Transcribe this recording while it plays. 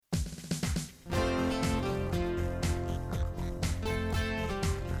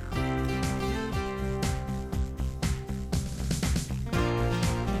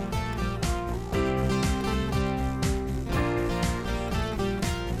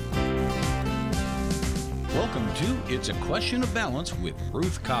Welcome to It's a Question of Balance with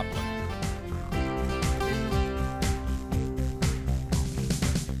Ruth Copland.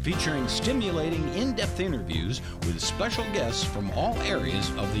 Featuring stimulating, in-depth interviews with special guests from all areas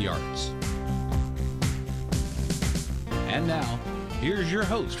of the arts. And now, here's your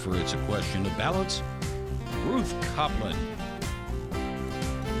host for It's a Question of Balance, Ruth Copland.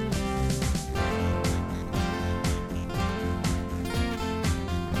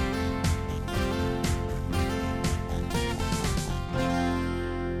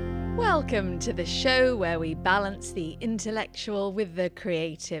 Welcome to the show where we balance the intellectual with the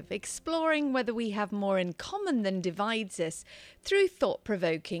creative, exploring whether we have more in common than divides us through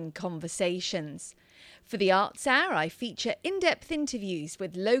thought-provoking conversations. For the Arts Hour, I feature in-depth interviews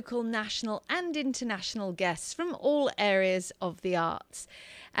with local, national and international guests from all areas of the arts.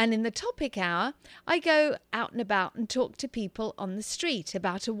 And in the Topic Hour, I go out and about and talk to people on the street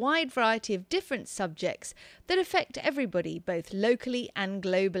about a wide variety of different subjects that affect everybody, both locally and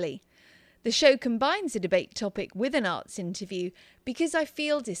globally. The show combines a debate topic with an arts interview because I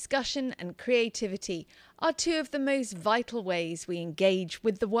feel discussion and creativity are two of the most vital ways we engage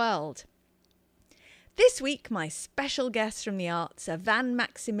with the world. This week, my special guests from the arts are Van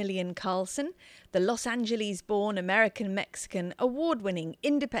Maximilian Carlson, the Los Angeles-born American-Mexican award-winning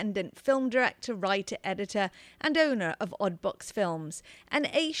independent film director, writer, editor and owner of Oddbox Films, and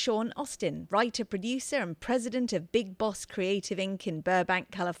Shawn Austin, writer, producer and president of Big Boss Creative Inc. in Burbank,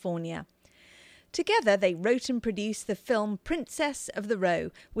 California. Together, they wrote and produced the film Princess of the Row,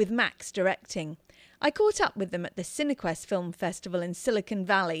 with Max directing. I caught up with them at the Cinequest Film Festival in Silicon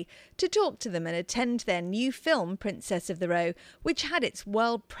Valley to talk to them and attend their new film, Princess of the Row, which had its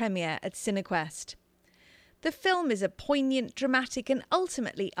world premiere at Cinequest. The film is a poignant, dramatic and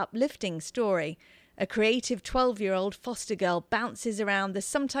ultimately uplifting story. A creative 12-year-old foster girl bounces around the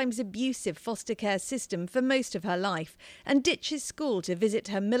sometimes abusive foster care system for most of her life and ditches school to visit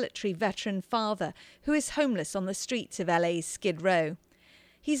her military veteran father, who is homeless on the streets of LA's Skid Row.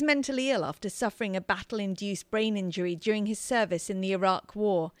 He's mentally ill after suffering a battle-induced brain injury during his service in the Iraq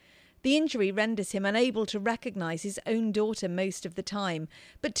War. The injury renders him unable to recognise his own daughter most of the time,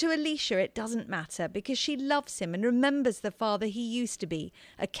 but to Alicia it doesn't matter because she loves him and remembers the father he used to be,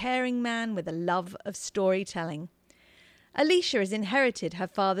 a caring man with a love of storytelling. Alicia has inherited her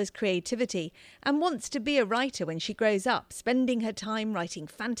father's creativity and wants to be a writer when she grows up, spending her time writing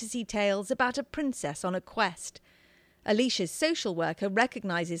fantasy tales about a princess on a quest. Alicia's social worker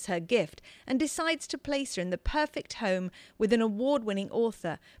recognises her gift and decides to place her in the perfect home with an award-winning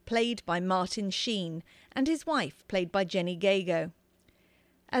author, played by Martin Sheen, and his wife, played by Jenny Gago.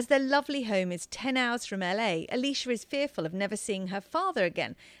 As their lovely home is 10 hours from LA, Alicia is fearful of never seeing her father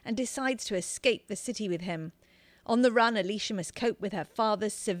again and decides to escape the city with him. On the run, Alicia must cope with her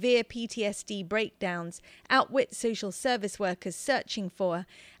father's severe PTSD breakdowns, outwit social service workers searching for her,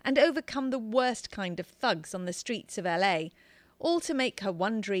 and overcome the worst kind of thugs on the streets of LA, all to make her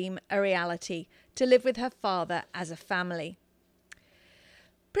one dream a reality, to live with her father as a family.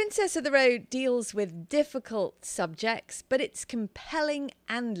 Princess of the Row deals with difficult subjects, but it's compelling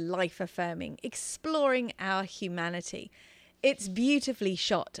and life-affirming, exploring our humanity. It's beautifully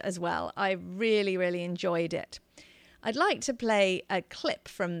shot as well. I really, really enjoyed it. I'd like to play a clip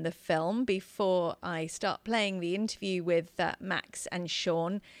from the film before I start playing the interview with Max and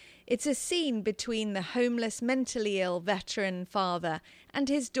Shawn. It's a scene between the homeless, mentally ill veteran father and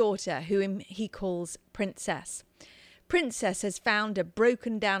his daughter, whom he calls Princess. Princess has found a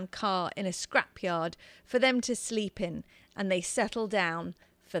broken down car in a scrapyard for them to sleep in, and they settle down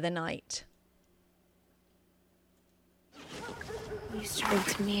for the night. You used to read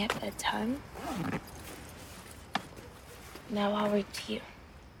to me at bedtime. Now I'll read to you.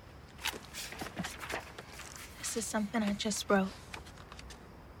 This is something I just wrote.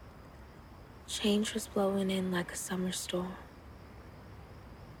 Change was blowing in like a summer storm.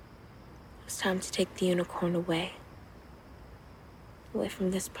 It was time to take the unicorn away. Away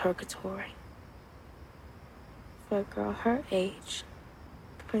from this purgatory. For a girl her age,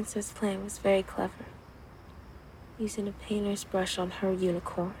 the princess plan was very clever. Using a painter's brush on her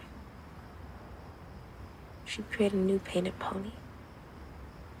unicorn, she created a new painted pony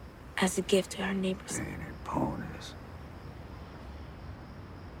as a gift to her neighbors. Painted ponies.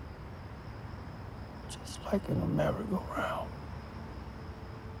 Just like in a merry-go-round.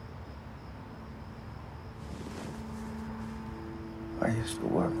 I used to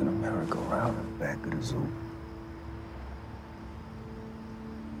work in a merry-go-round in the back of the zoo.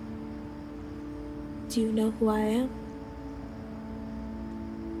 Do you know who I am?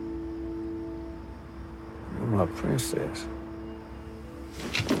 You're my princess.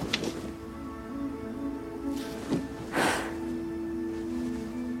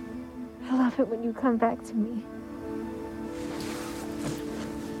 it when you come back to me.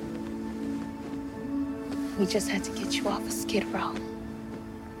 We just had to get you off of Skid Row.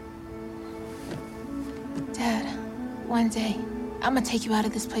 Dad, one day, I'm gonna take you out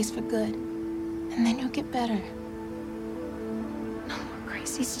of this place for good. And then you'll get better. No more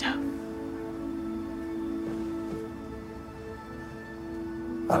crazy stuff.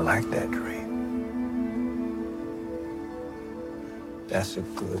 I like that dream. That's a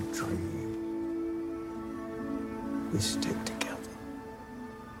good dream. We stick together.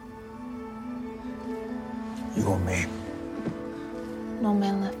 You and me. No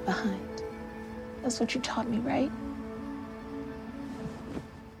man left behind. That's what you taught me, right?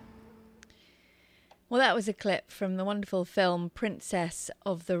 Well, that was a clip from the wonderful film Princess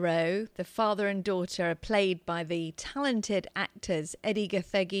of the Row. The father and daughter are played by the talented actors Eddie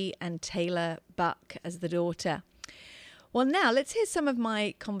Gathegi and Taylor Buck as the daughter. Well, now let's hear some of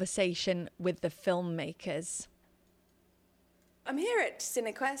my conversation with the filmmakers. I'm here at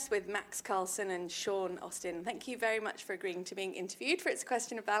CineQuest with Max Carlson and Shawn Austin. Thank you very much for agreeing to being interviewed for It's a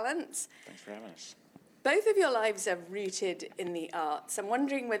Question of Balance. Thanks for having us. Both of your lives are rooted in the arts. I'm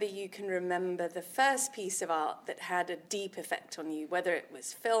wondering whether you can remember the first piece of art that had a deep effect on you, whether it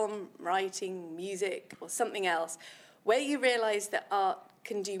was film, writing, music, or something else, where you realised that art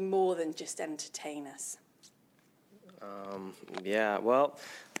can do more than just entertain us. I'm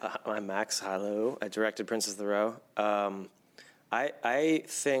Max. Hello. I directed Princess of the Row. I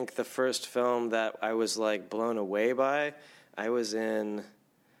think the first film that I was like blown away by, I was in.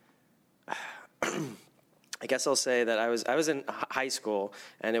 I guess I'll say that I was in high school,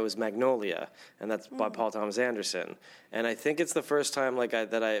 and it was Magnolia, and that's by Paul Thomas Anderson. And I think it's the first time I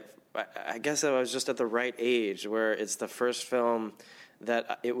guess I was just at the right age where it's the first film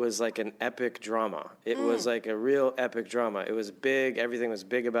that it was like an epic drama. It was like a real epic drama. It was big. Everything was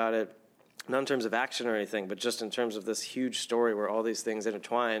big about it. Not in terms of action or anything, but just in terms of this huge story where all these things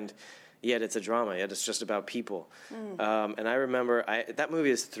intertwined, yet it's a drama, yet it's just about people. And I remember, that movie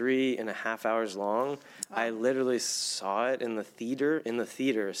is 3.5 hours long. Wow. I literally saw it in the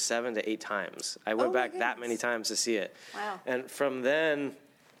theater 7 to 8 times. I went back that many times to see it. Wow. And from then,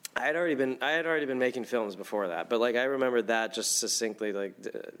 I had already been making films before that, but I remember that just distinctly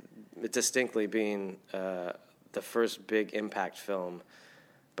being the first big impact film.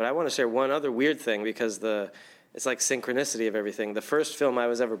 But I want to share one other weird thing because it's like synchronicity of everything. The first film I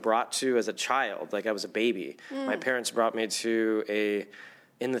was ever brought to as a child, I was a baby. My parents brought me to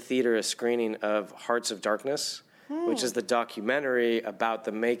in the theater a screening of Hearts of Darkness, which is the documentary about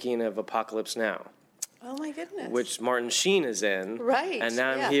the making of Apocalypse Now. Oh my goodness. Which Martin Sheen is in. Right. And now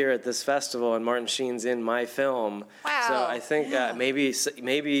I'm here at this festival and Martin Sheen's in my film. Wow. So I think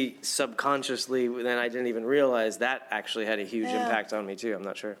maybe subconsciously then I didn't even realize that actually had a huge impact on me too. I'm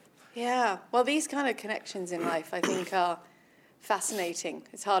not sure. Yeah. Well, these kind of connections in life I think are fascinating.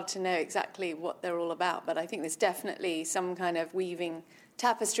 It's hard to know exactly what they're all about, but I think there's definitely some kind of weaving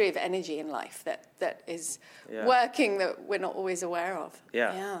tapestry of energy in life that is working that we're not always aware of.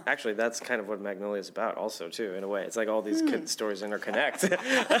 Yeah. Actually, that's kind of what Magnolia is about also, too, in a way. It's like all these stories interconnect.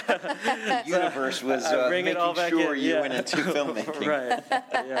 The universe was making sure you went into filmmaking. Right,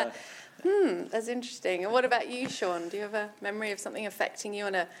 yeah. That's interesting. And what about you, Shawn? Do you have a memory of something affecting you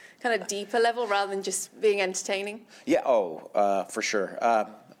on a kind of deeper level rather than just being entertaining? Yeah, for sure.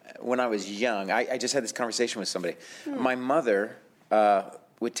 When I was young, I just had this conversation with somebody. My mother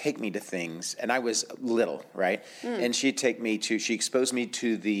would take me to things, and I was little, right? And she exposed me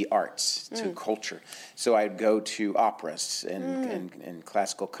to the arts, to culture. So I'd go to operas and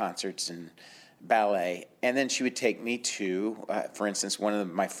classical concerts and ballet, and then she would take me to, for instance, one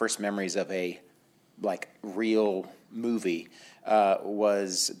of my first memories of a real movie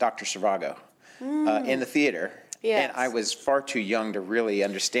was Dr. Zhivago in the theater. Yes. And I was far too young to really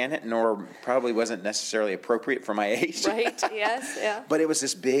understand it, nor probably wasn't necessarily appropriate for my age. Right, yes, yeah. But it was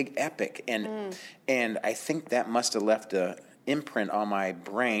this big epic, and I think that must have left a imprint on my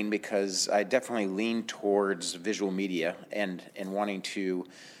brain because I definitely leaned towards visual media and wanting to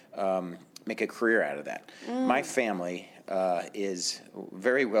make a career out of that. My family is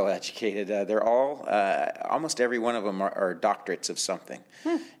very well educated. They're all, almost every one of them are doctorates of something.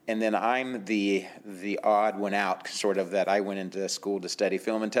 And then I'm the odd one out, sort of, that I went into school to study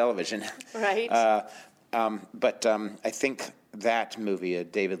film and television. Right. But I think that movie, a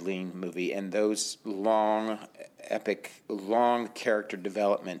David Lean movie, and those long, epic, long character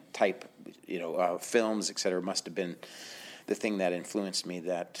development type, films, et cetera, must have been the thing that influenced me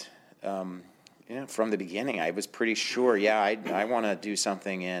that... from the beginning, I was pretty sure, I want to do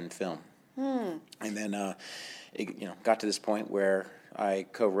something in film. And then, it got to this point where I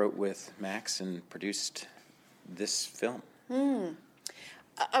co-wrote with Max and produced this film.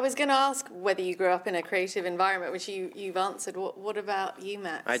 I was going to ask whether you grew up in a creative environment, which you've answered. What about you,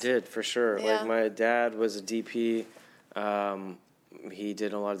 Max? I did, for sure. Yeah. Like, my dad was a DP. He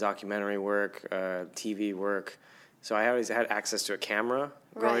did a lot of documentary work, TV work. So I always had access to a camera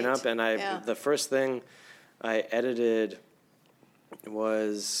growing Right. up. And the first thing I edited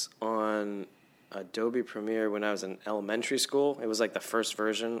was on Adobe Premiere when I was in elementary school. It was like the first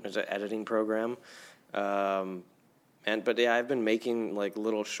version. It was an editing program. But I've been making like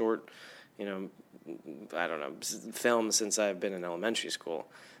little short, films since I've been in elementary school.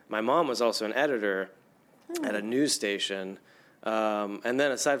 My mom was also an editor at a news station. And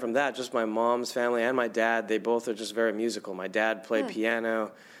then aside from that, just my mom's family and my dad, they both are just very musical. My dad played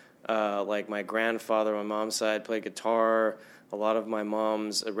piano. Like my grandfather on my mom's side played guitar. A lot of my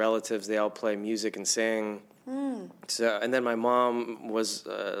mom's relatives, they all play music and sing. So, and then my mom was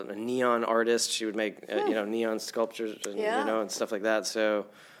a neon artist. She would make neon sculptures and and stuff like that. So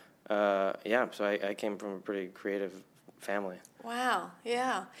so I came from a pretty creative family. Wow,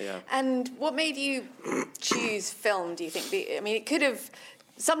 yeah. Yeah. And what made you choose film, do you think? It could have...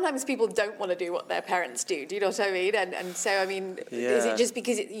 Sometimes people don't want to do what their parents do you know what I mean? And so, is it just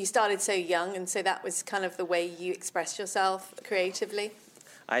because you started so young and so that was kind of the way you expressed yourself creatively?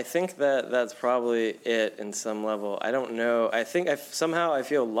 I think that's probably it in some level. I don't know. I think somehow I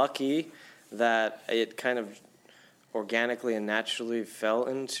feel lucky that it kind of organically and naturally fell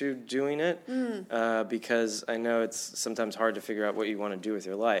into doing it because I know it's sometimes hard to figure out what you want to do with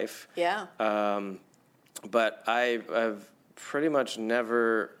your life. Yeah. But I've pretty much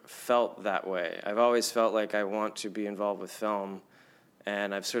never felt that way. I've always felt like I want to be involved with film,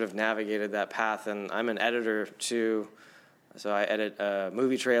 and I've sort of navigated that path. And I'm an editor too, so I edit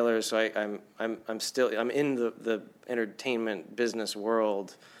movie trailers. So I'm in the entertainment business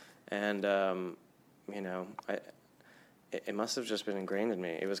world, and it must have just been ingrained in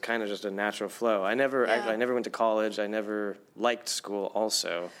me. It was kind of just a natural flow. I never went to college. I never liked school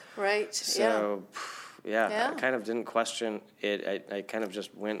also. Right. So. Yeah, I kind of didn't question it. I kind of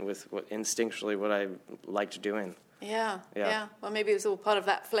just went with instinctually what I liked doing. Yeah. Well, maybe it was all part of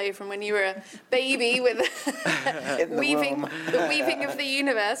that flow from when you were a baby with the weaving of the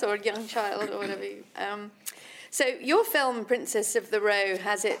universe, or a young child, or whatever. So your film, Princess of the Row,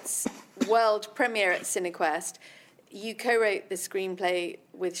 has its world premiere at Cinequest. You co-wrote the screenplay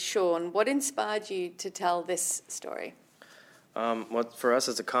with Shawn. What inspired you to tell this story? For us,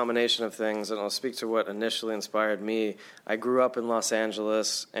 it's a combination of things, and I'll speak to what initially inspired me. I grew up in Los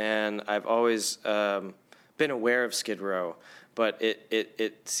Angeles, and I've always been aware of Skid Row, but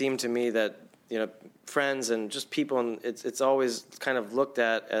it seemed to me that friends and just people, and it's always kind of looked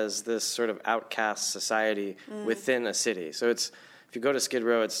at as this sort of outcast society within a city. So if you go to Skid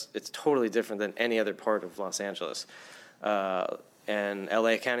Row, it's totally different than any other part of Los Angeles. And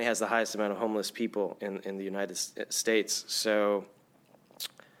LA County has the highest amount of homeless people in the United States. So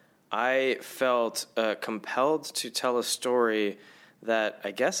I felt compelled to tell a story that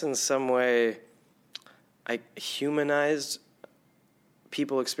I guess in some way I humanized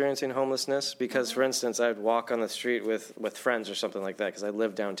people experiencing homelessness. Because, for instance, I'd walk on the street with friends or something like that because I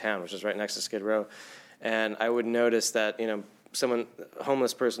live downtown, which is right next to Skid Row. And I would notice that,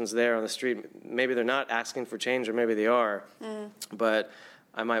 homeless person's there on the street. Maybe they're not asking for change, or maybe they are. But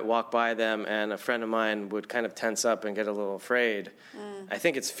I might walk by them, and a friend of mine would kind of tense up and get a little afraid. I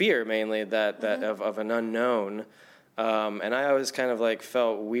think it's fear mainly that of an unknown. And I always kind of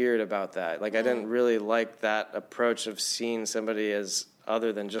felt weird about that. I didn't really like that approach of seeing somebody as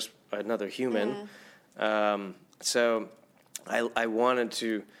other than just another human. So I wanted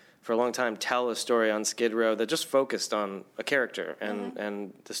to, for a long time, tell a story on Skid Row that just focused on a character,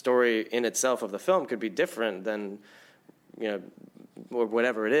 and the story in itself of the film could be different than, or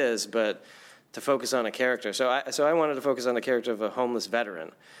whatever it is, but to focus on a character. So I wanted to focus on the character of a homeless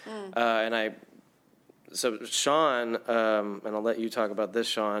veteran, So Shawn, and I'll let you talk about this,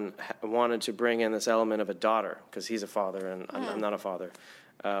 Shawn, wanted to bring in this element of a daughter, because he's a father and I'm not a father.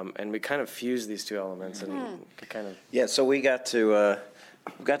 And we kind of fused these two elements and kind of... Yeah, so we got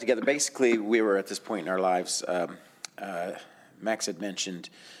together. Basically, we were at this point in our lives. Max had mentioned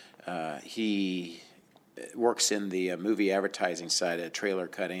he works in the movie advertising side, trailer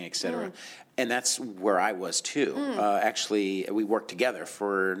cutting, etc. And that's where I was too. Actually, we worked together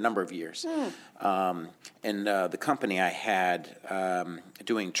for a number of years. And the company I had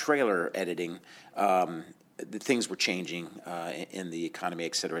doing trailer editing, the things were changing in the economy,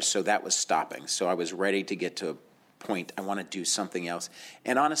 etc. So that was stopping. So I was ready to get to point, I want to do something else.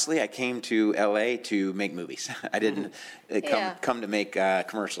 And honestly, I came to LA to make movies. I didn't come to make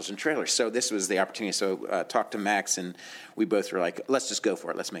commercials and trailers. So this was the opportunity. So talked to Max, and we both were like, let's just go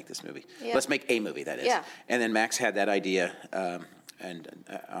for it. Let's make this movie. Yeah. Let's make a movie, that is. Yeah. And then Max had that idea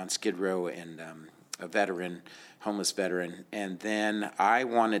on Skid Row, and a veteran, homeless veteran. And then I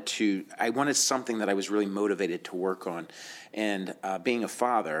wanted something that I was really motivated to work on. And being a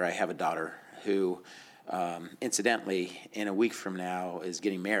father, I have a daughter who, incidentally, in a week from now is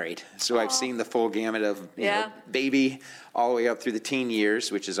getting married. So I've seen the full gamut of you know, baby all the way up through the teen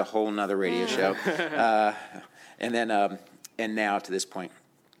years, which is a whole nother radio show. And then and now to this point.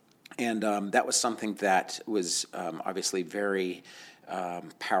 And that was something that was obviously very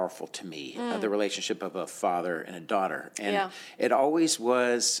powerful to me, the relationship of a father and a daughter. And it always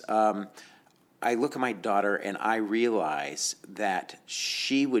was, I look at my daughter and I realize that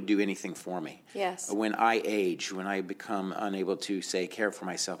she would do anything for me. Yes. When I age, when I become unable to, say, care for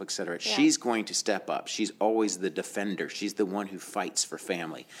myself, et cetera, she's going to step up. She's always the defender. She's the one who fights for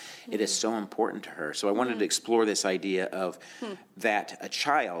family. It is so important to her. So I wanted to explore this idea of that a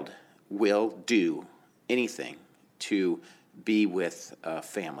child will do anything to be with a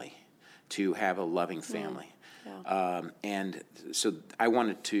family, to have a loving family. And so I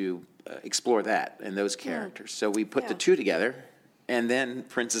wanted to explore that and those characters. So we put the two together, and then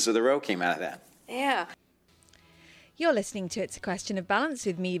Princess of the Row came out of that. Yeah. You're listening to It's a Question of Balance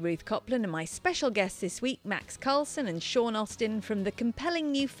with me, Ruth Copland, and my special guests this week, Max Carlson and Shawn Austin, from the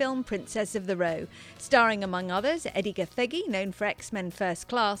compelling new film Princess of the Row, starring among others Eddie Gathegi, known for X-Men First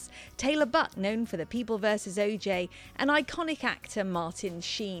Class, Taylor Butt, known for The People vs. OJ, and iconic actor Martin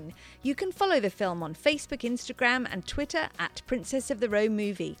Sheen. You can follow the film on Facebook, Instagram and Twitter at Princess of the Row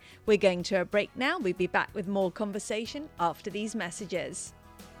Movie. We're going to a break now. We'll be back with more conversation after these messages.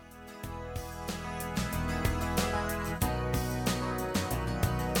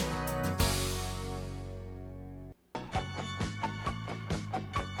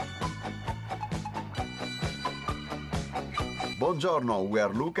 Buongiorno, we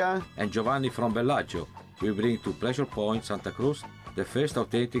are Luca and Giovanni from Bellagio. We bring to Pleasure Point, Santa Cruz, the first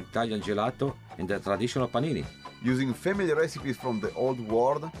authentic Italian gelato and the traditional panini. Using family recipes from the old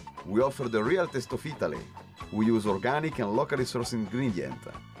world, we offer the real taste of Italy. We use organic and locally sourced ingredients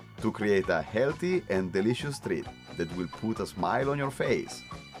to create a healthy and delicious treat that will put a smile on your face.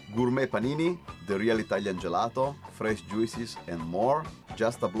 Gourmet panini, the real Italian gelato, fresh juices, and more,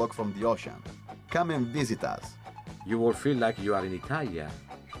 just a block from the ocean. Come and visit us. You will feel like you are in Italia.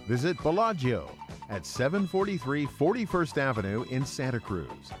 Visit Bellagio at 743 41st Avenue in Santa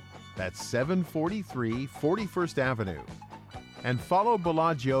Cruz. That's 743 41st Avenue. And follow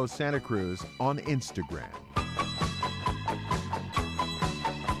Bellagio Santa Cruz on Instagram.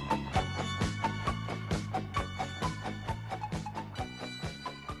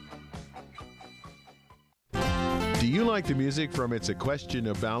 Do you like the music from It's a Question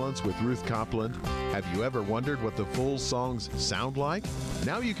of Balance with Ruth Copland? Have you ever wondered what the full songs sound like?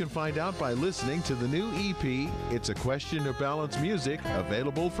 Now you can find out by listening to the new EP, It's a Question of Balance Music,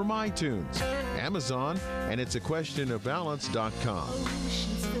 available from iTunes, Amazon, and it'saquestionofbalance.com.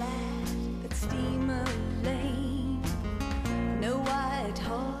 Oceans flat, but steamer lane. No white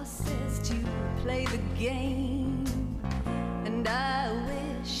horses to play the game. And I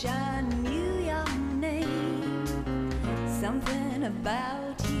wish I knew your name. Something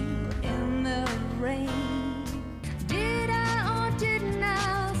about you in the rain. Did I or didn't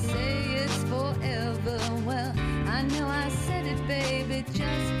I say it's forever? Well, I know I said it, babe, it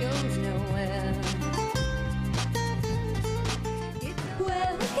just goes nowhere.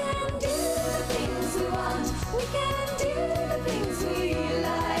 Well, we can do the things we want, we can do the things we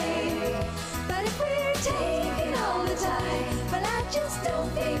like. But if we're taking all the time, well, I just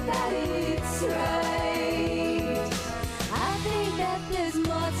don't think that it's right. I think that there's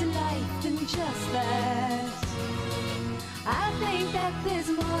more to life than just that. I think that there's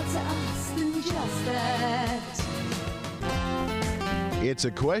more to us than just that. It's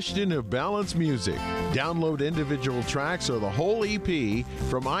a Question of Balance Music. Download individual tracks or the whole EP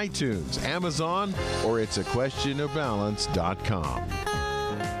from iTunes, Amazon, or it'saquestionofbalance.com.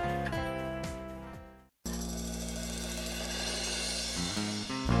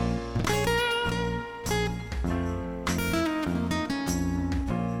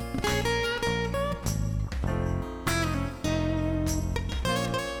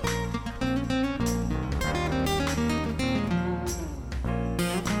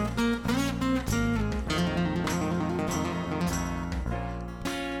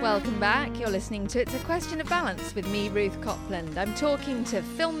 Welcome back. You're listening to It's a Question of Balance with me, Ruth Copland. I'm talking to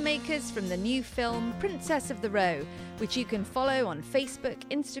filmmakers from the new film Princess of the Row, which you can follow on Facebook,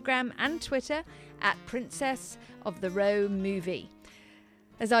 Instagram and Twitter at Princess of the Row Movie.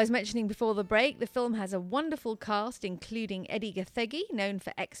 As I was mentioning before the break, the film has a wonderful cast, including Eddie Gathegi, known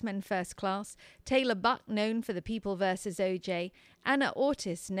for X-Men First Class, Taylor Buck, known for The People vs. O.J., Anna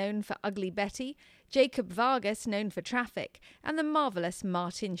Ortiz, known for Ugly Betty, Jacob Vargas, known for Traffic, and the marvellous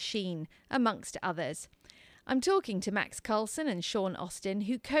Martin Sheen, amongst others. I'm talking to Max Carlson and Shawn Austin,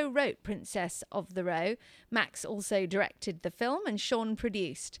 who co-wrote Princess of the Row. Max also directed the film and Shawn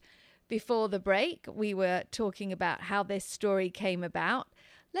produced. Before the break, we were talking about how this story came about.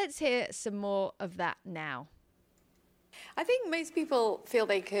 Let's hear some more of that now. I think most people feel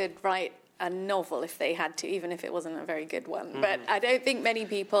they could write a novel if they had to, even if it wasn't a very good one. Mm-hmm. But I don't think many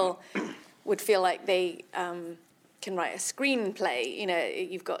people would feel like they can write a screenplay. You know,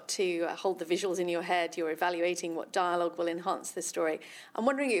 you've got to hold the visuals in your head. You're evaluating what dialogue will enhance the story. I'm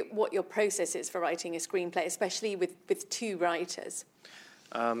wondering what your process is for writing a screenplay, especially with two writers.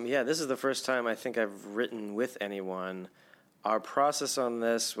 This is the first time I think I've written with anyone. Our process on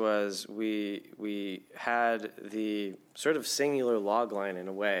this was we had the sort of singular log line in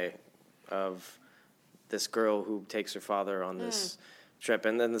a way of this girl who takes her father on this trip,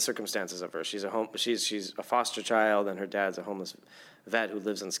 and then the circumstances of her. She's a foster child, and her dad's a homeless vet who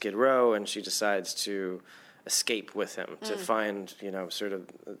lives on Skid Row, and she decides to escape with him to find, sort of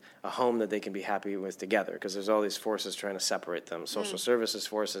a home that they can be happy with together, because there's all these forces trying to separate them, social services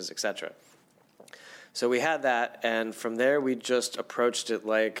forces, etc. So we had that, and from there we just approached it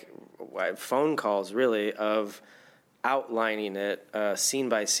like phone calls, really, of outlining it scene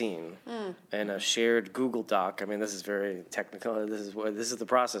by scene in a shared Google Doc. I mean, this is very technical. This is the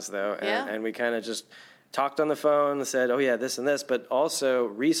process, though, and we kind of just talked on the phone and said, oh, yeah, this and this, but also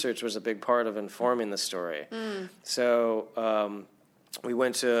research was a big part of informing the story. So we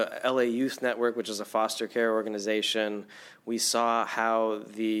went to LA Youth Network, which is a foster care organization. We saw how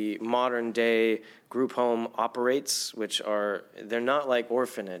the modern day group home operates, they're not like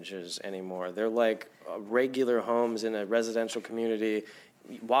orphanages anymore. They're like regular homes in a residential community.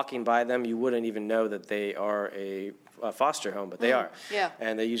 Walking by them, you wouldn't even know that they are a foster home, but they are. Yeah.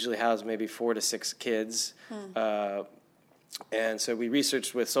 And they usually house maybe 4 to 6 kids. And so we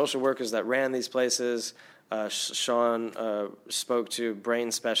researched with social workers that ran these places. Shawn spoke to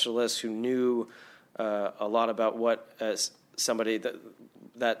brain specialists who knew a lot about what somebody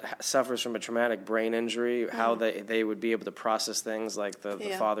that suffers from a traumatic brain injury, how they would be able to process things, like the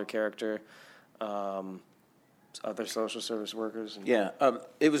father character. Other social service workers.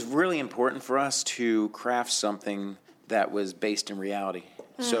 It was really important for us to craft something that was based in reality.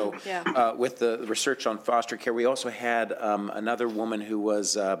 So with the research on foster care, we also had another woman who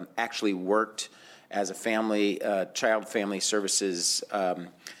was actually worked as a child family services, the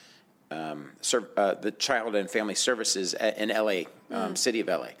child and family services in LA, city of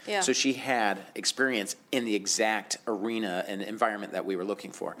LA. Yeah. So she had experience in the exact arena and environment that we were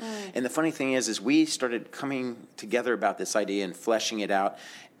looking for. And the funny thing is we started coming together about this idea and fleshing it out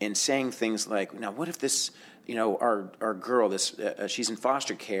and saying things like, now what if this, our girl, she's in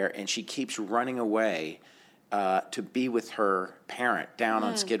foster care and she keeps running away to be with her parent down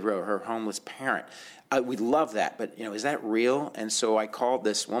on Skid Row, her homeless parent. We love that, but is that real? And so I called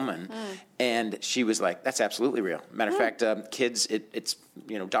this woman, and she was like, "That's absolutely real." Matter of fact, kids, it's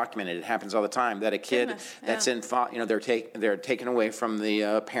documented. It happens all the time that a kid that's in, they're taken away from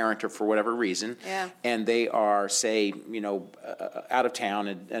the parent or for whatever reason, and they are out of town,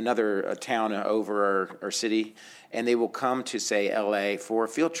 in another town over or city, and they will come to say L.A. for a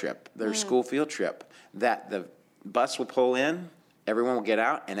field trip, their school field trip. That the bus will pull in, everyone will get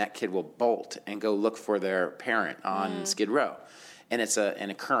out, and that kid will bolt and go look for their parent on Skid Row. And it's an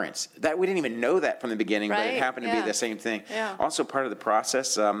occurrence. That we didn't even know that from the beginning, but it happened to be the same thing. Yeah. Also part of the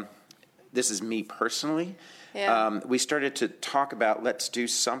process, this is me personally, we started to talk about let's do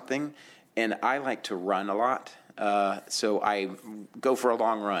something, and I like to run a lot. So I go for a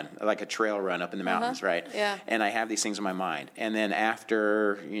long run, like a trail run up in the mountains, right? Yeah. And I have these things in my mind. And then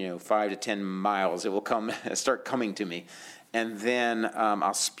after, 5 to 10 miles, it will start coming to me. And then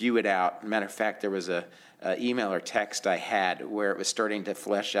I'll spew it out. Matter of fact, there was a email or text I had where it was starting to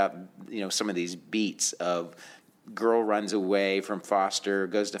flesh out, some of these beats of girl runs away from foster,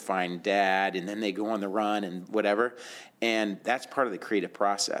 goes to find dad, and then they go on the run and whatever. And that's part of the creative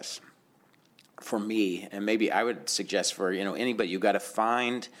process. For me, and maybe I would suggest for anybody, you got to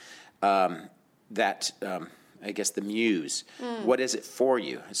find that I guess, the muse. What is it for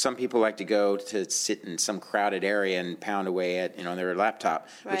you? Some people like to go to sit in some crowded area and pound away at, their laptop,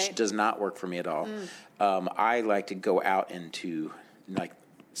 which does not work for me at all. I like to go out into, like,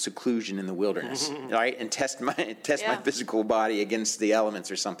 seclusion in the wilderness, right, and test my physical body against the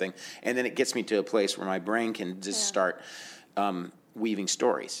elements or something, and then it gets me to a place where my brain can just start weaving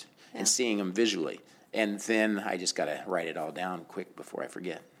stories and seeing them visually, and then I just got to write it all down quick before I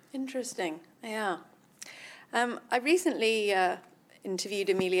forget. Interesting. Yeah. I recently interviewed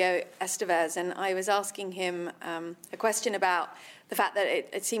Emilio Estevez, and I was asking him a question about the fact that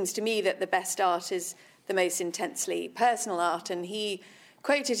it seems to me that the best art is the most intensely personal art, and he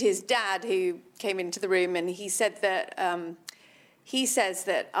quoted his dad, who came into the room, and he said that he says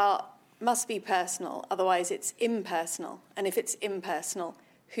that art must be personal, otherwise it's impersonal, and if it's impersonal,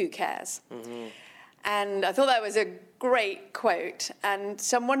 who cares? And I thought that was a great quote. And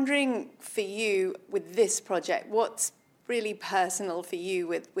so I'm wondering for you with this project, what's really personal for you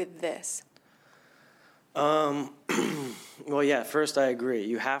with this? Well, yeah, first I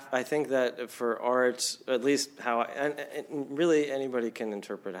agree. I think that for art, at least and really anybody can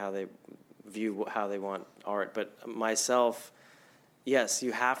interpret how they view how they want art, but myself, yes,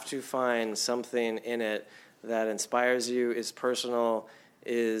 you have to find something in it that inspires you, is personal,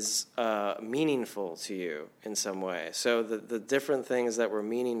 is meaningful to you in some way. So the different things that were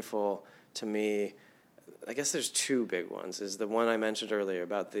meaningful to me, I guess there's two big ones. Is the one I mentioned earlier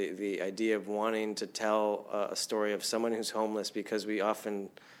about the idea of wanting to tell a story of someone who's homeless, because we often,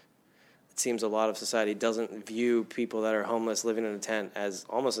 it seems a lot of society doesn't view people that are homeless living in a tent as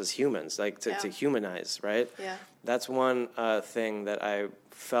almost as humans, like to humanize, right? Yeah. That's one thing that I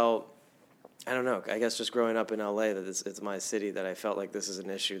felt, I don't know, I guess just growing up in LA, that it's my city, that I felt like this is an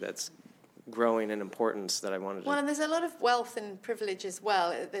issue that's growing in importance that I wanted to... Well, and there's a lot of wealth and privilege as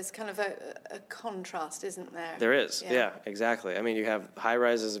well. There's kind of a contrast, isn't there? There is, yeah, exactly. I mean, you have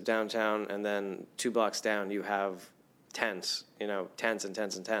high-rises of downtown, and then 2 blocks down you have tents, tents and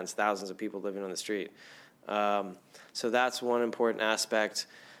tents and tents, thousands of people living on the street. So that's one important aspect.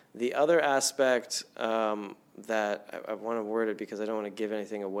 The other aspect that I want to word it because I don't want to give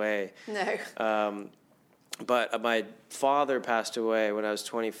anything away. No. But my father passed away when I was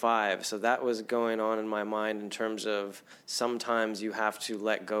 25, so that was going on in my mind in terms of sometimes you have to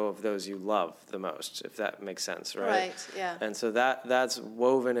let go of those you love the most, if that makes sense, right? Right, yeah. And so that's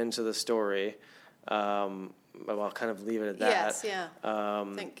woven into the story. I'll kind of leave it at that. Yes, yeah.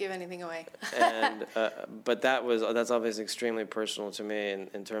 Don't give anything away. And but that's obviously extremely personal to me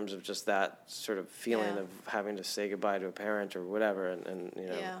in terms of just that sort of feeling of having to say goodbye to a parent or whatever, and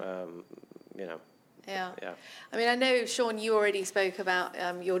Yeah. I mean, I know, Shawn, you already spoke about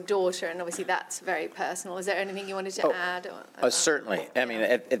your daughter, and obviously that's very personal. Is there anything you wanted to add? Certainly. I mean,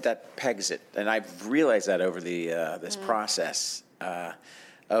 that pegs it. And I've realized that over this process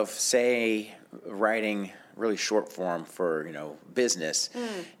of, say, writing really short form for, business.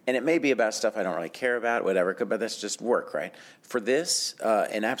 And it may be about stuff I don't really care about, whatever, but that's just work, right? For this,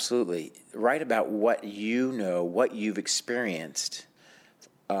 and absolutely, write about what you know, what you've experienced.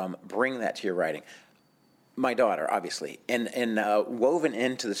 Bring that to your writing. My daughter, obviously, and woven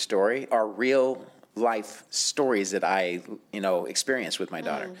into the story are real life stories that I, experienced with my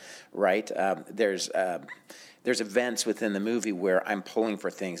daughter, right? There's events within the movie where I'm pulling for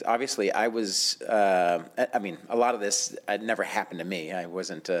things. Obviously, I was, a lot of this never happened to me. I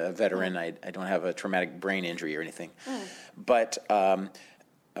wasn't a veteran. I don't have a traumatic brain injury or anything. But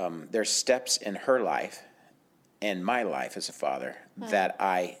there's steps in her life and my life as a father that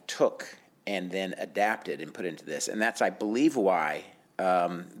I took and then adapted and put into this. And that's, I believe, why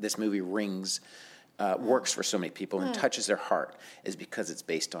this movie works for so many people and touches their heart, is because it's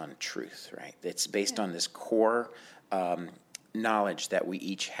based on truth, right? It's based on this core knowledge that we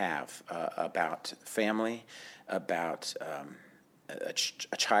each have about family, about a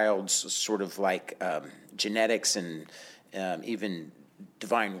child's sort of like genetics and even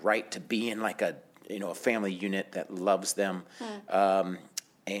divine right to be in like a family unit that loves them,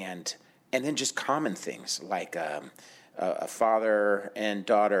 and then just common things like a father and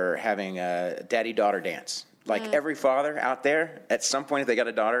daughter having a daddy-daughter dance. Like every father out there, at some point, if they got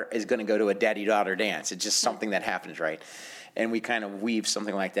a daughter, is going to go to a daddy-daughter dance. It's just something that happens, right? And we kind of weave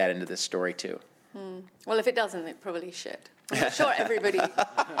something like that into this story too. Well, if it doesn't, it probably should. I'm sure everybody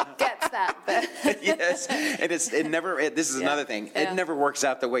gets that, but yes, and it never. This is another thing. It never works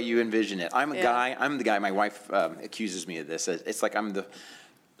out the way you envision it. I'm the guy. My wife accuses me of this. It's like I'm the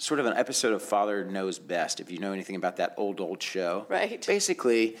sort of an episode of Father Knows Best, if you know anything about that old show. Right.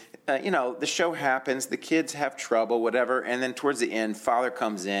 Basically, the show happens, the kids have trouble, whatever, and then towards the end, Father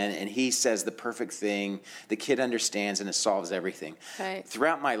comes in and he says the perfect thing. The kid understands and it solves everything. Right.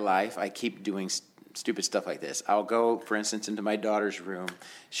 Throughout my life, I keep doing stupid stuff like this. I'll go, for instance, into my daughter's room.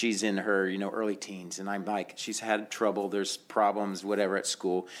 She's in her, early teens, and I'm like, she's had trouble, there's problems, whatever, at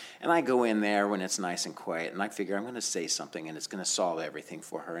school. And I go in there when it's nice and quiet, and I figure I'm going to say something, and it's going to solve everything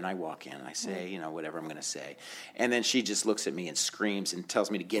for her. And I walk in, and I say, whatever I'm going to say. And then she just looks at me and screams and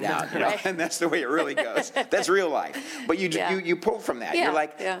tells me to get out, Right. And that's the way it really goes. That's real life. But you pull from that. Yeah. You're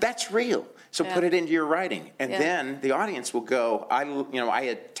like, that's real. So put it into your writing. And Yeah. then the audience will go, I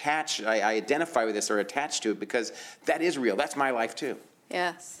identify with this or attach to it because that is real. That's my life too.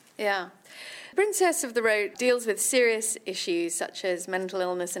 Yes, yeah. Princess of the Road deals with serious issues such as mental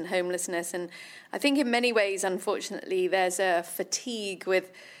illness and homelessness, and I think in many ways, unfortunately, there's a fatigue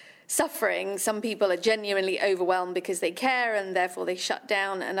with suffering. Some people are genuinely overwhelmed because they care and therefore they shut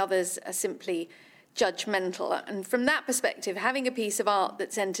down, and others are simply judgmental. And from that perspective, having a piece of art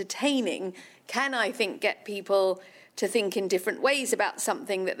that's entertaining can, I think, get people to think in different ways about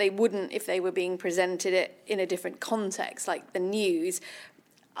something that they wouldn't if they were being presented it in a different context, like the news.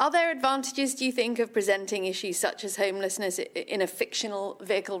 Are there advantages, do you think, of presenting issues such as homelessness in a fictional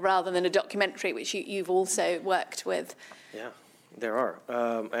vehicle rather than a documentary, which you've also worked with? Yeah, there are.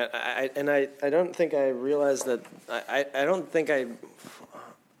 I don't think I realized that. I don't think I.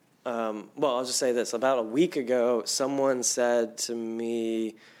 Well, I'll just say this. About a week ago, someone said to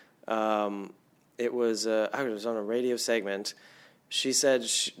me, it was on a radio segment. She said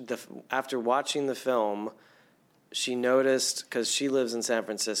after watching the film, she noticed, because she lives in San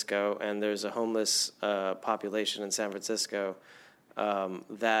Francisco and there's a homeless population in San Francisco,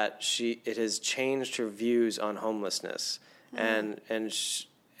 that it has changed her views on homelessness, and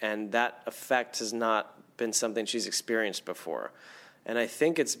that effect has not been something she's experienced before. And I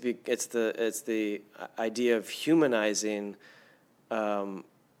think it's the idea of humanizing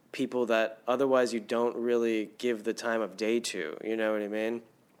people that otherwise you don't really give the time of day to. You know what I mean?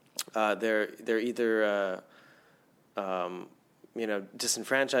 They're either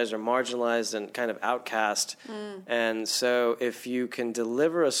disenfranchised or marginalized and kind of outcast. And so if you can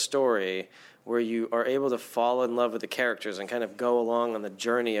deliver a story where you are able to fall in love with the characters and kind of go along on the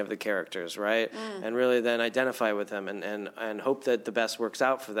journey of the characters, right? And really then identify with them and hope that the best works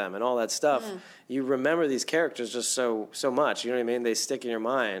out for them and all that stuff. You remember these characters just so much, you know what I mean? They stick in your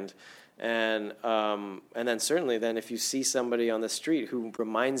mind. And then certainly then if you see somebody on the street who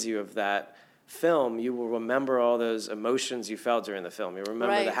reminds you of that film, you will remember all those emotions you felt during the film. You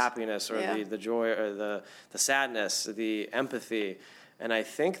remember the happiness or the joy or the sadness, the empathy. And I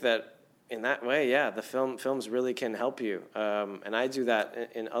think that in that way, the films really can help you. And I do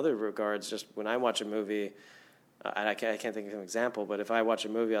that in other regards. Just when I watch a movie, and I can't think of an example, but if I watch a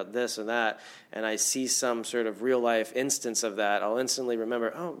movie about this and that, and I see some sort of real life instance of that, I'll instantly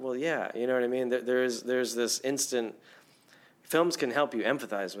remember, oh, well, yeah, you know what I mean? There's this instant. Films can help you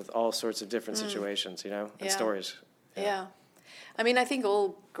empathize with all sorts of different situations, and stories. Yeah. I mean, I think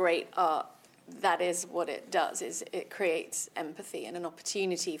all great art, that is what it does, is it creates empathy and an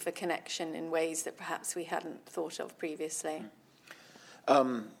opportunity for connection in ways that perhaps we hadn't thought of previously.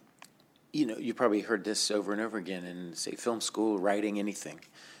 You probably heard this over and over again in, say, film school, writing, anything.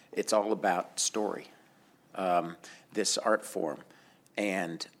 It's all about story, this art form.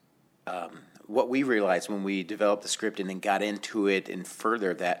 And what we realized when we developed the script and then got into it and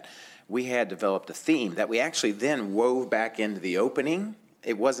further, that we had developed a theme that we actually then wove back into the opening.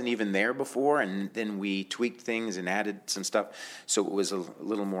 It wasn't even there before, and then we tweaked things and added some stuff so it was a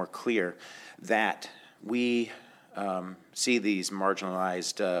little more clear that we see these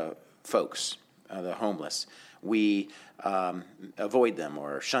marginalized folks, the homeless. We avoid them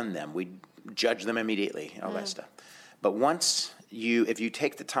or shun them. We judge them immediately, all that stuff. But if you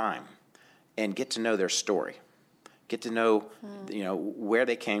take the time and get to know their story, get to know, where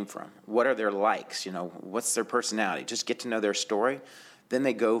they came from, what are their likes, what's their personality, just get to know their story, then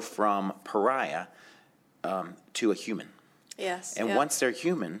they go from pariah to a human. Yes. And once they're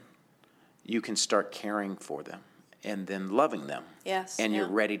human, you can start caring for them and then loving them. Yes. And you're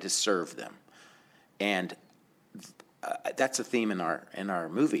ready to serve them. And that's a theme in our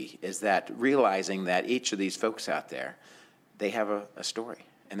movie, is that realizing that each of these folks out there, they have a story,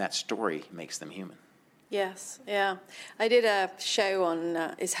 and that story makes them human. Yes, yeah. I did a show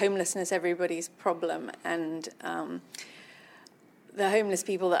on Is Homelessness Everybody's Problem? And the homeless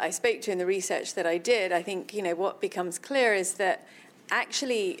people that I spoke to in the research that I did, I think, what becomes clear is that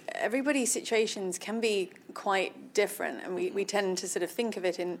actually everybody's situations can be quite different, and we tend to sort of think of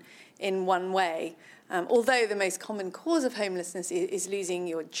it in one way. Although the most common cause of homelessness is losing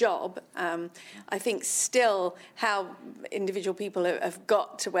your job, I think still how individual people have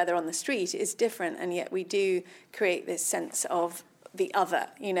got to where they're on the street is different, and yet we do create this sense of the other.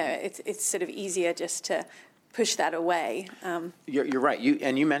 You know, it's sort of easier just to push that away. You're right.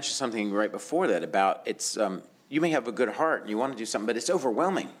 You mentioned something right before that about it's. You may have a good heart and you want to do something, but it's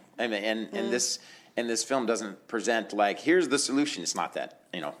overwhelming. And this film doesn't present like, here's the solution. It's not that,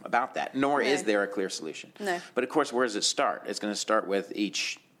 about that. Nor is there a clear solution. No. But of course, where does it start? It's going to start with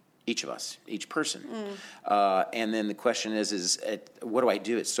each of us, each person. And then the question is what do I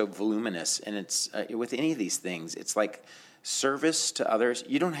do? It's so voluminous, and it's with any of these things, it's like service to others.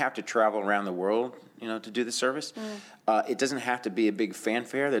 You don't have to travel around the world, to do the service. It doesn't have to be a big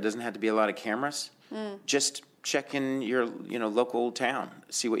fanfare. There doesn't have to be a lot of cameras. Just check in your local town,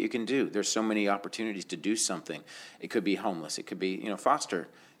 see what you can do. There's so many opportunities to do something. It could be homeless. It could be foster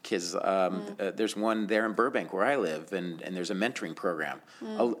kids. There's one there in Burbank where I live, and there's a mentoring program.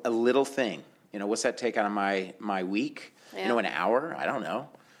 A little thing. What's that take out of my week? Yeah. An hour? I don't know.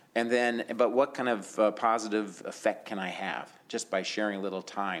 And then, but what kind of positive effect can I have just by sharing a little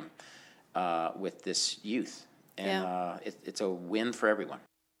time with this youth? And it's a win for everyone.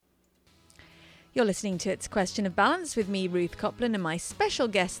 You're listening to It's a Question of Balance with me, Ruth Copland, and my special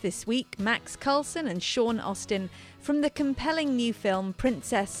guests this week, Max Carlson and Shawn Austin, from the compelling new film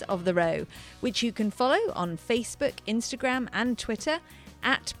Princess of the Row, which you can follow on Facebook, Instagram and Twitter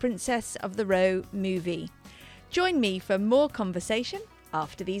at Princess of the Row Movie. Join me for more conversation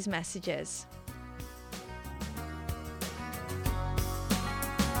after these messages.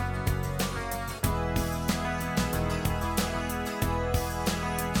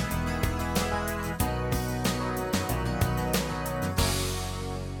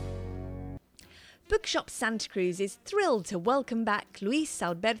 Bookshop Santa Cruz is thrilled to welcome back Luis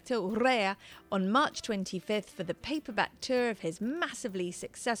Alberto Urrea on March 25th for the paperback tour of his massively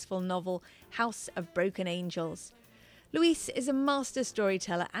successful novel House of Broken Angels. Luis is a master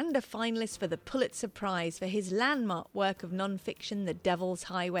storyteller and a finalist for the Pulitzer Prize for his landmark work of non-fiction The Devil's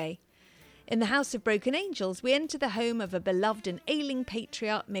Highway. In the House of Broken Angels, we enter the home of a beloved and ailing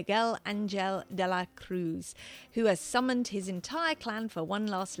patriarch, Miguel Angel de la Cruz, who has summoned his entire clan for one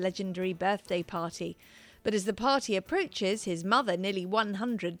last legendary birthday party. But as the party approaches, his mother, nearly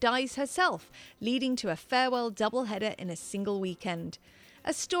 100, dies herself, leading to a farewell doubleheader in a single weekend.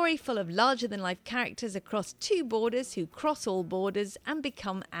 A story full of larger-than-life characters across two borders who cross all borders and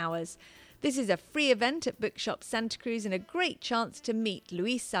become ours. This is a free event at Bookshop Santa Cruz and a great chance to meet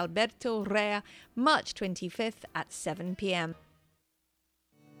Luis Alberto Urrea, March 25th at 7 p.m.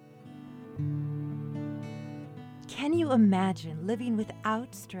 Can you imagine living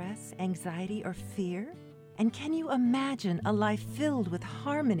without stress, anxiety, or fear? And can you imagine a life filled with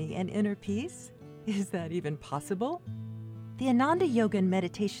harmony and inner peace? Is that even possible? The Ananda Yoga and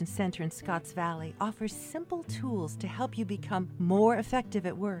Meditation Center in Scotts Valley offers simple tools to help you become more effective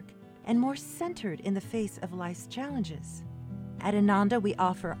at work and more centered in the face of life's challenges. At Ananda, we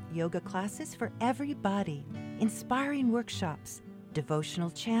offer yoga classes for everybody, inspiring workshops, devotional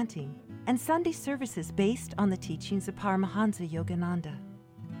chanting, and Sunday services based on the teachings of Paramahansa Yogananda.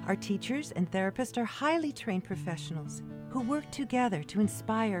 Our teachers and therapists are highly trained professionals who work together to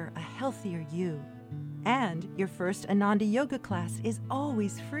inspire a healthier you. And your first Ananda Yoga class is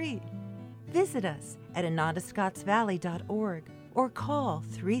always free. Visit us at anandascottsvalley.org or call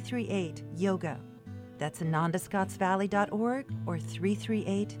 338-YOGA. That's anandascottsvalley.org or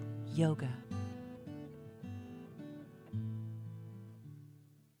 338-YOGA.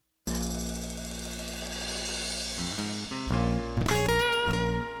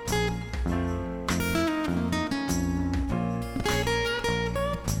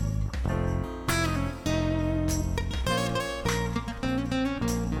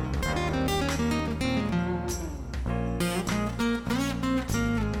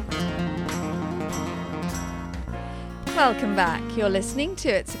 Welcome back. You're listening to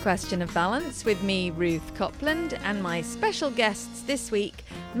It's a Question of Balance with me, Ruth Copland, and my special guests this week,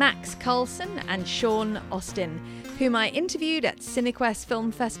 Max Carlson and Shawn Austin, whom I interviewed at CineQuest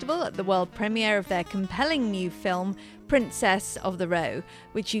Film Festival at the world premiere of their compelling new film, Princess of the Row,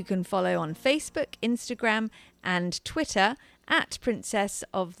 which you can follow on Facebook, Instagram, and Twitter at Princess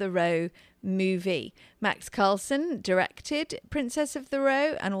of the Row Movie. Max Carlson directed Princess of the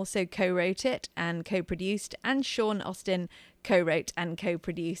Row and also co-wrote it and co-produced, and Shawn Austin co-wrote and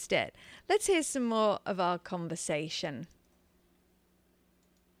co-produced it. Let's hear some more of our conversation.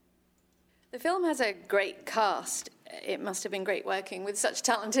 The film has a great cast. it must have been great working with such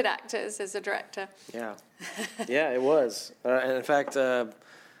talented actors as a director. Yeah, yeah, it was. And in fact,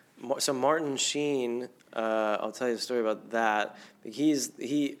 so Martin Sheen, I'll tell you a story about that.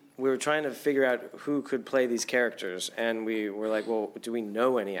 We were trying to figure out who could play these characters, and we were like, well, do we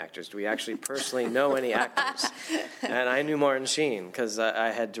know any actors? Do we actually personally know any actors? And I knew Martin Sheen because I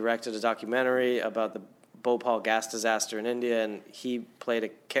had directed a documentary about the Bhopal gas disaster in India, and he played a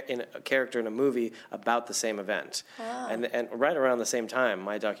character in a movie about the same event. Ah. And right around the same time,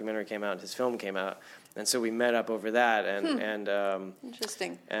 my documentary came out, his film came out. And so we met up over that, and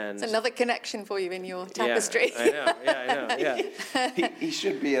interesting. And it's another connection for you in your tapestry. Yeah, I know. Yeah, I know. He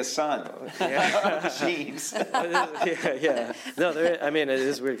should be a son. Jeez. Yeah. No, it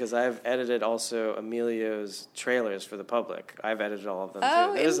is weird because I've edited also Emilio's trailers for the public. I've edited all of them.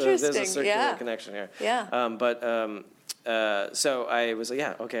 Oh, too. interesting. There's a circular connection here. Yeah. So I was like,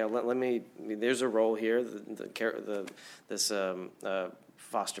 yeah, okay. Let me. There's a role here. This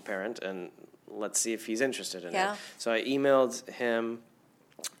foster parent and. Let's see if he's interested in it. So I emailed him,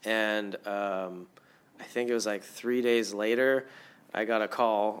 and I think it was like 3 days later, I got a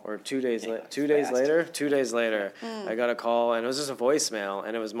call, or 2 days later. 2 days later, I got a call, and it was just a voicemail,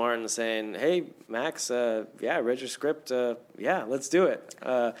 and it was Martin saying, "Hey, Max, read your script. Let's do it."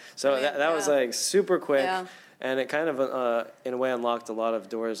 So that was like super quick, and it kind of, in a way, unlocked a lot of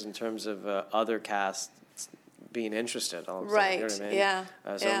doors in terms of other casts being interested. Right. You know what I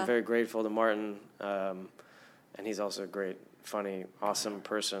mean? So I'm very grateful to Martin, and he's also a great, funny, awesome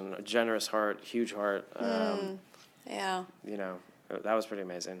person, a generous heart, huge heart. You know, that was pretty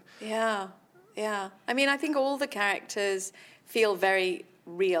amazing. Yeah. I mean, I think all the characters feel very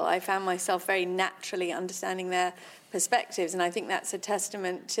real. I found myself very naturally understanding their perspectives, and I think that's a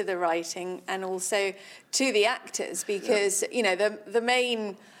testament to the writing and also to the actors, because you know the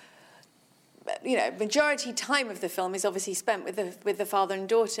main majority time of the film is obviously spent with the father and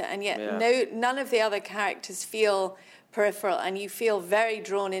daughter, and yet none of the other characters feel peripheral, and you feel very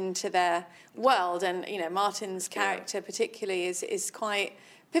drawn into their world. And Martin's character particularly is quite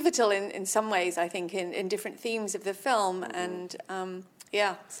pivotal in some ways, I think, in different themes of the film. And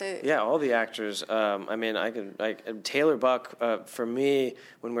all the actors. Taylor Buck, for me,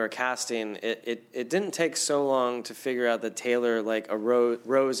 when we were casting, it didn't take so long to figure out that Taylor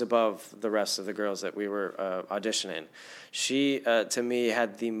rose above the rest of the girls that we were auditioning. She, to me,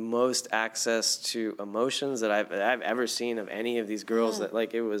 had the most access to emotions that I've ever seen of any of these girls. That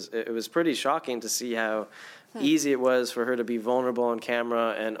it was pretty shocking to see how easy it was for her to be vulnerable on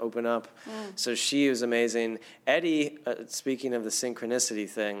camera and open up. So she was amazing. Eddie, speaking of the synchronicity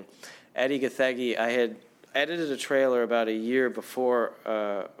thing, Eddie Gathegi, I had edited a trailer about a year before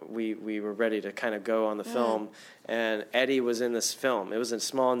we were ready to kind of go on the film, and Eddie was in this film. It was a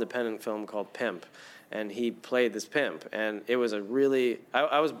small independent film called Pimp, and he played this pimp, and it was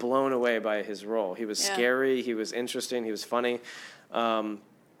I was blown away by his role. He was scary, he was interesting, he was funny.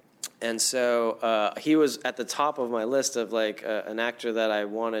 And so he was at the top of my list of an actor that I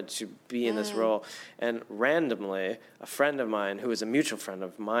wanted to be in this role. And randomly, a friend of mine, who was a mutual friend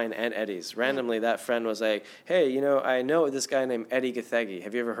of mine and Eddie's, randomly that friend was like, "Hey, I know this guy named Eddie Gathegi.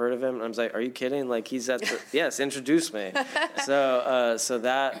 Have you ever heard of him?" And I was like, "Are you kidding? He's at the..." Yes, introduce me. So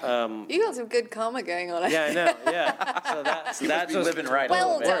that... you got some good karma going on. Yeah, I know, yeah. So that's just living right.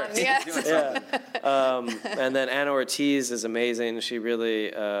 Well done, yes. And then Anna Ortiz is amazing. She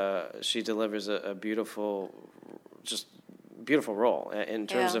really... she delivers a beautiful role in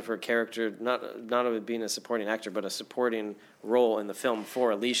terms of her character, not only being a supporting actor, but a supporting role in the film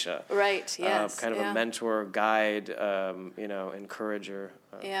for Alicia. Right, yes. Kind of a mentor, guide, encourager.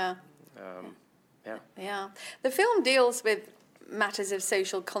 Yeah. The film deals with matters of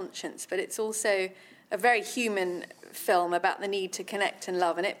social conscience, but it's also a very human film about the need to connect and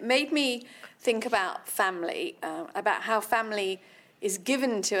love. And it made me think about family, about how family is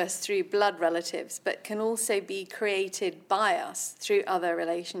given to us through blood relatives, but can also be created by us through other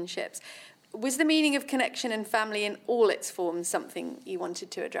relationships. Was the meaning of connection and family in all its forms something you wanted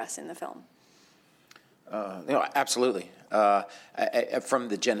to address in the film? Absolutely. From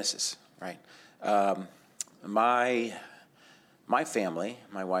the genesis, right? My family,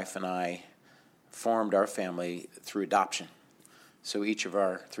 my wife and I, formed our family through adoption. So each of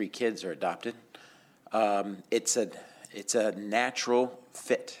our 3 kids are adopted. It's a natural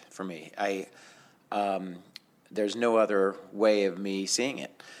fit for me. There's no other way of me seeing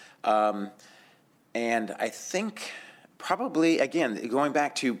it. And I think probably, again, going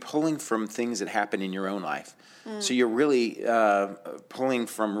back to pulling from things that happen in your own life. So you're really pulling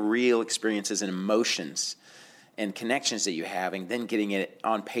from real experiences and emotions and connections that you have, and then getting it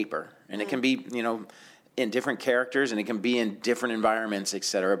on paper. And it can be, in different characters, and it can be in different environments,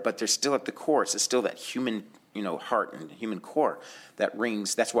 etc. But they're still at the core. It's still that human, heart and human core that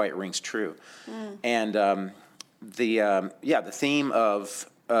rings. That's why it rings true. And the theme of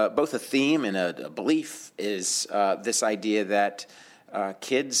both a theme and a belief is this idea that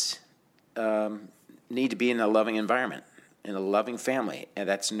kids need to be in a loving environment, in a loving family, and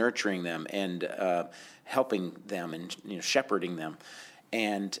that's nurturing them and helping them and shepherding them,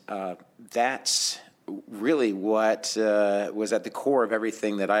 and that's really what was at the core of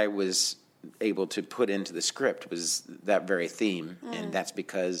everything that I was able to put into the script, was that very theme. And that's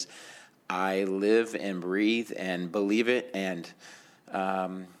because I live and breathe and believe it, and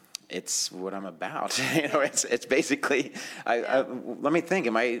it's what I'm about. It's basically. Let me think.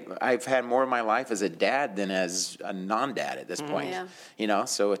 I've had more of my life as a dad than as a non-dad at this point.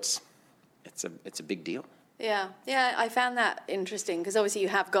 So it's a big deal. Yeah, I found that interesting because obviously you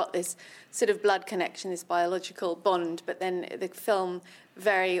have got this sort of blood connection, this biological bond, but then the film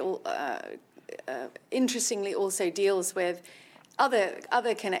very interestingly also deals with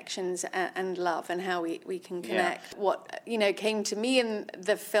other connections and love and how we can connect. What came to me in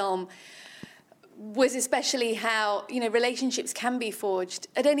the film was especially how relationships can be forged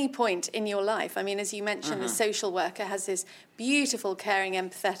at any point in your life. I mean, as you mentioned, the social worker has this beautiful, caring,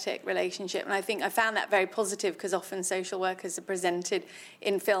 empathetic relationship, and I think I found that very positive because often social workers are presented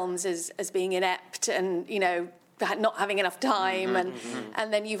in films as being inept and not having enough time,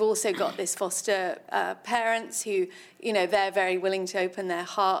 and then you've also got this foster parents who they're very willing to open their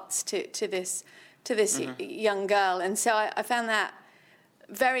hearts to this young girl, and so I found that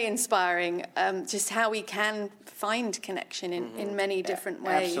very inspiring, just how we can find connection in many different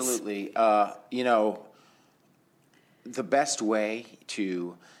ways. Absolutely. The best way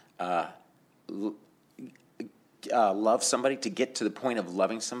to love somebody, to get to the point of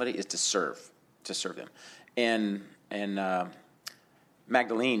loving somebody, is to serve them. And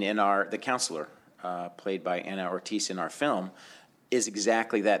Magdalene, the counselor, played by Anna Ortiz in our film, is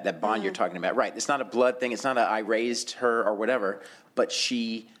exactly that bond you're talking about. Right. It's not a blood thing. It's not I raised her or whatever, but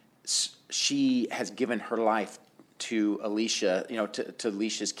she has given her life to Alicia, to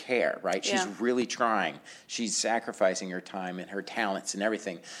Alicia's care, right? She's really trying. She's sacrificing her time and her talents and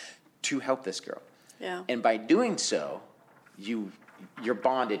everything to help this girl. Yeah. And by doing so, you're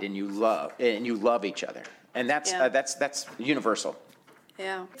bonded and you love each other. And that's universal.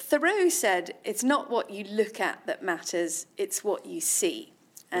 Yeah. Thoreau said, "It's not what you look at that matters, it's what you see."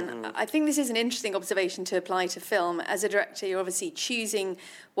 And I think this is an interesting observation to apply to film. As a director, you're obviously choosing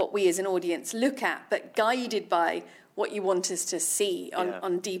what we as an audience look at, but guided by what you want us to see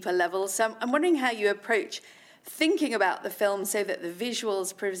on deeper levels. So I'm wondering how you approach thinking about the film so that the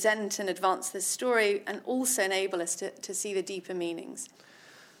visuals present and advance the story and also enable us to see the deeper meanings.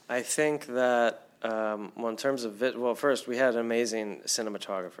 I think that, in terms of first, we had an amazing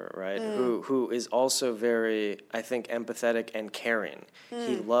cinematographer, right, who is also very, I think, empathetic and caring.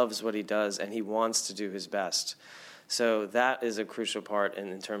 He loves what he does, and he wants to do his best. So that is a crucial part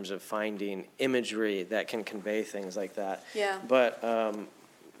in terms of finding imagery that can convey things like that. Yeah. But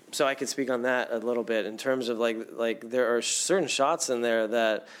so I could speak on that a little bit in terms of like there are certain shots in there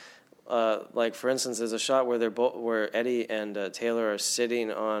that. Like for instance, there's a shot where where Eddie and Taylor are sitting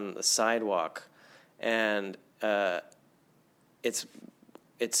on the sidewalk, and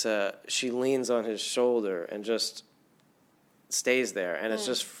she leans on his shoulder and just stays there, and it's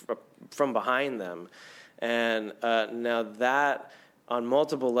just from behind them, and now that on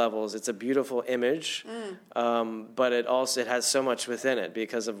multiple levels, it's a beautiful image, but it has so much within it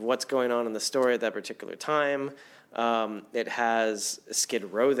because of what's going on in the story at that particular time. It has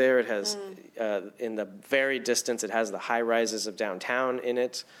Skid Row there. It has, in the very distance, it has the high rises of downtown in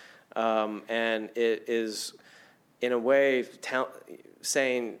it. And it is, in a way,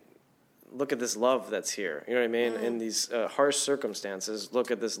 saying, look at this love that's here. You know what I mean? In these harsh circumstances, look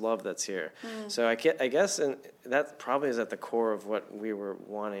at this love that's here. So I guess that probably is at the core of what we were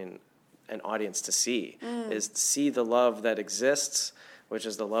wanting an audience to see, is to see the love that exists, which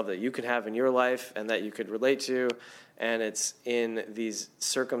is the love that you could have in your life and that you could relate to. And it's in these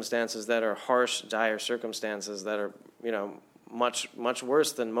circumstances that are harsh, dire circumstances that are, much, much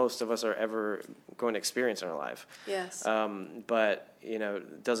worse than most of us are ever going to experience in our life. Yes. But,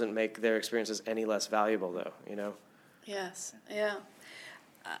 doesn't make their experiences any less valuable, though, Yes, yeah.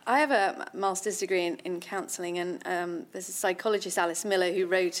 I have a master's degree in counselling, and there's a psychologist, Alice Miller, who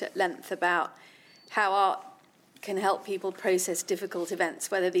wrote at length about how art can help people process difficult events,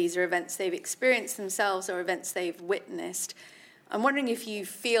 whether these are events they've experienced themselves or events they've witnessed. I'm wondering if you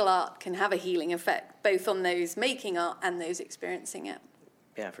feel art can have a healing effect, both on those making art and those experiencing it.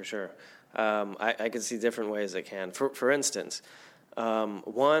 Yeah, for sure. I can see different ways it can. For instance, I'll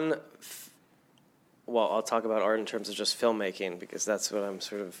talk about art in terms of just filmmaking because that's what I'm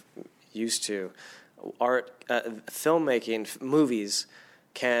sort of used to. Filmmaking, movies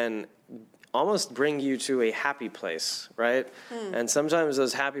can almost bring you to a happy place, right? And sometimes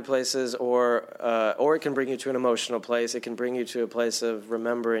those happy places, or it can bring you to an emotional place. It can bring you to a place of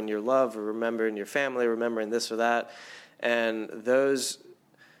remembering your love, or remembering your family, remembering this or that. And those,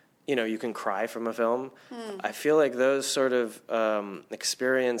 you can cry from a film. I feel like those sort of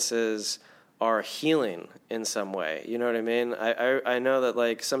experiences are healing in some way. You know what I mean? I know that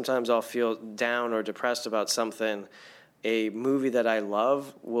like sometimes I'll feel down or depressed about something. A movie that I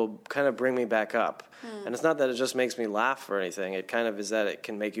love will kind of bring me back up. And it's not that it just makes me laugh or anything. It kind of is that it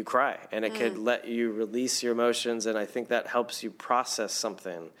can make you cry and it could let you release your emotions, and I think that helps you process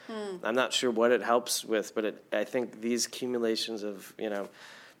something. I'm not sure what it helps with, but I think these accumulations of,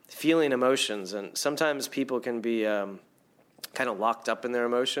 feeling emotions, and sometimes people can be kind of locked up in their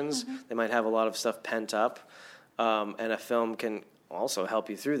emotions. They might have a lot of stuff pent up, and a film can also help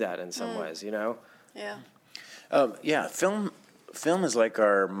you through that in some ways, Yeah. Film is like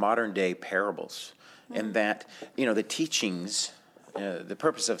our modern day parables, in that the teachings. The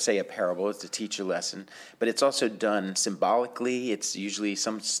purpose of, say, a parable is to teach a lesson, but it's also done symbolically. It's usually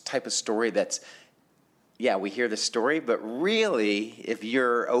some type of story that's. Yeah, we hear the story, but really, if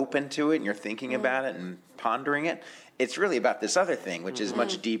you're open to it and you're thinking about it and pondering it, it's really about this other thing, which is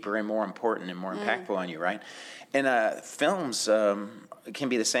much deeper and more important and more impactful on you, right? And films can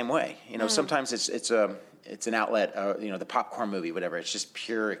be the same way. Sometimes it's an outlet, the popcorn movie, whatever. It's just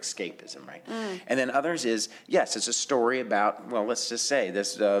pure escapism, right? And then others is, yes, it's a story about, well, let's just say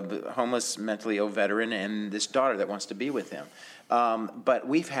this homeless, mentally ill veteran and this daughter that wants to be with him. But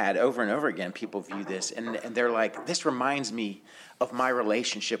we've had over and over again people view this, and they're like, this reminds me of my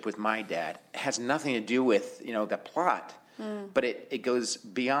relationship with my dad. It has nothing to do with, the plot, but it goes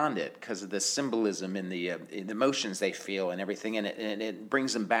beyond it because of the symbolism and the emotions they feel and everything, and it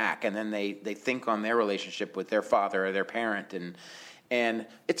brings them back, and then they think on their relationship with their father or their parent, and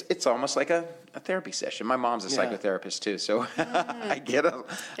it's almost like a therapy session. My mom's a psychotherapist too, so I get it. I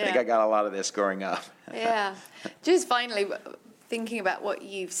think I got a lot of this growing up. Yeah. Just finally, thinking about what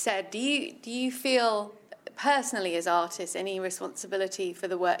you've said, do you feel personally as artists any responsibility for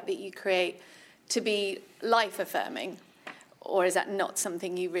the work that you create to be life-affirming, or is that not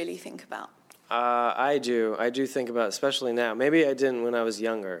something you really think about? I do think about, especially now. Maybe I didn't when I was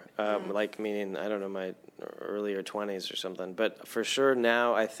younger, like meaning, I don't know, my earlier 20s or something. But for sure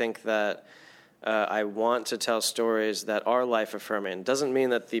now I think that I want to tell stories that are life-affirming. Doesn't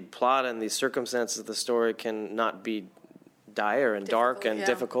mean that the plot and the circumstances of the story can not be dire and dark and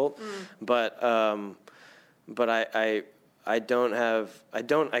difficult, but I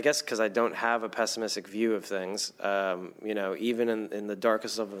guess because I don't have a pessimistic view of things. Even in the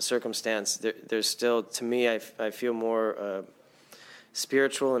darkest of a circumstance, there's still, to me, I feel more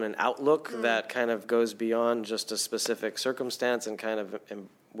spiritual in an outlook that kind of goes beyond just a specific circumstance and kind of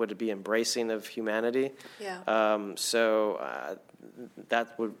would be embracing of humanity. So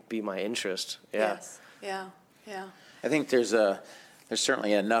that would be my interest. Yes. Yeah. I think there's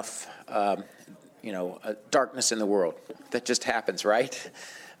certainly enough, darkness in the world that just happens, right?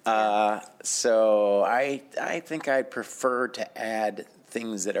 So I think I'd prefer to add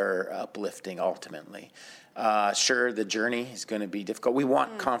things that are uplifting ultimately. Sure, the journey is going to be difficult. We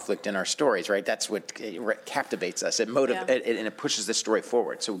want conflict in our stories, right? That's what captivates us. It and it pushes the story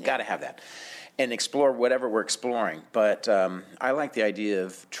forward. So we've got to have that. And explore whatever we're exploring. But I like the idea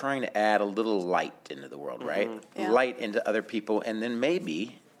of trying to add a little light into the world, right? Light into other people, and then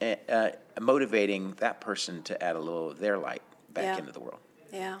maybe motivating that person to add a little of their light back into the world.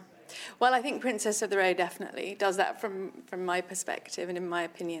 Yeah. Well, I think Princess of the Road definitely does that from my perspective and in my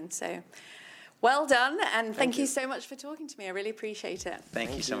opinion. So well done, and thank you so much for talking to me. I really appreciate it.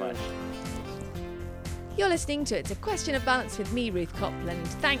 Thank you so much. You're listening to It's a Question of Balance with me, Ruth Copland.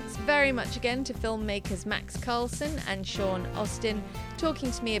 Thanks very much again to filmmakers Max Carlson and Shawn Austin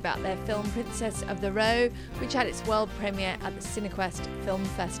talking to me about their film Princess of the Row, which had its world premiere at the Cinequest Film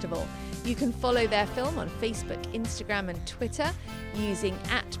Festival. You can follow their film on Facebook, Instagram and Twitter using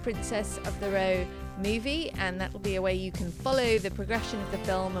 @PrincessOfTheRow movie, and that'll be a way you can follow the progression of the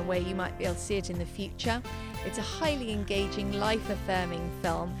film and where you might be able to see it in the future. It's a highly engaging, life-affirming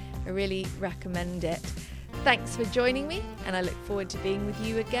film. I really recommend it. Thanks for joining me, and I look forward to being with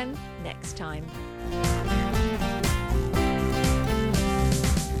you again next time.